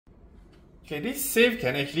Okay, this safe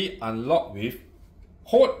can actually unlock with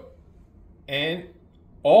code and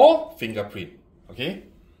or fingerprint. Okay,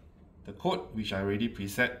 the code which I already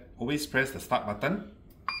preset, always press the start button.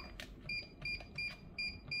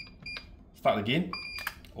 Start again,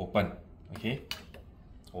 open. Okay,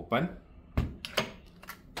 open.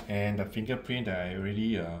 And the fingerprint that I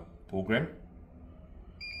already programmed,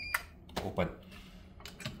 open.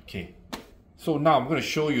 Okay, so now I'm going to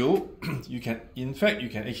show you, you can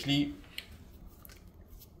actually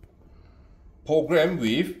program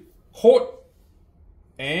with code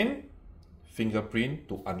and fingerprint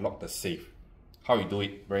to unlock the safe. How you do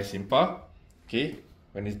it? Very simple. Okay,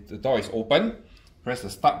 when the door is open, press the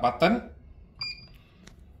start button,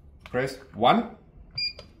 press 1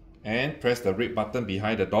 and press the red button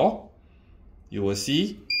behind the door. You will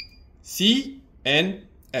see C and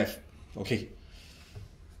F. Okay,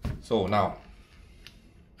 so now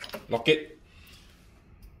lock it.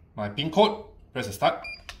 My pin code, press the start.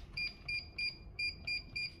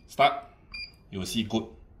 Start, you will see good.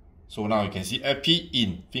 So now you can see FP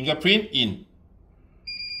in, fingerprint in,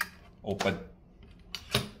 open.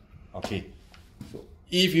 Okay, so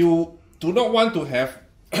if you do not want to have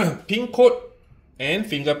pin code and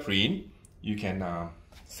fingerprint, you can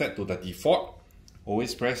set to the default.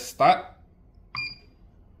 Always press start,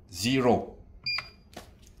 0.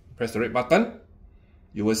 Press the red button.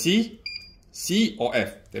 You will see C or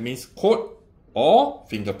F. That means code or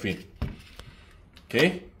fingerprint.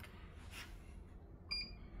 Okay.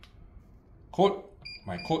 Code,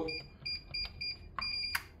 my code.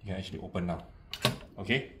 You can actually open now.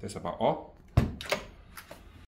 Okay, that's about all.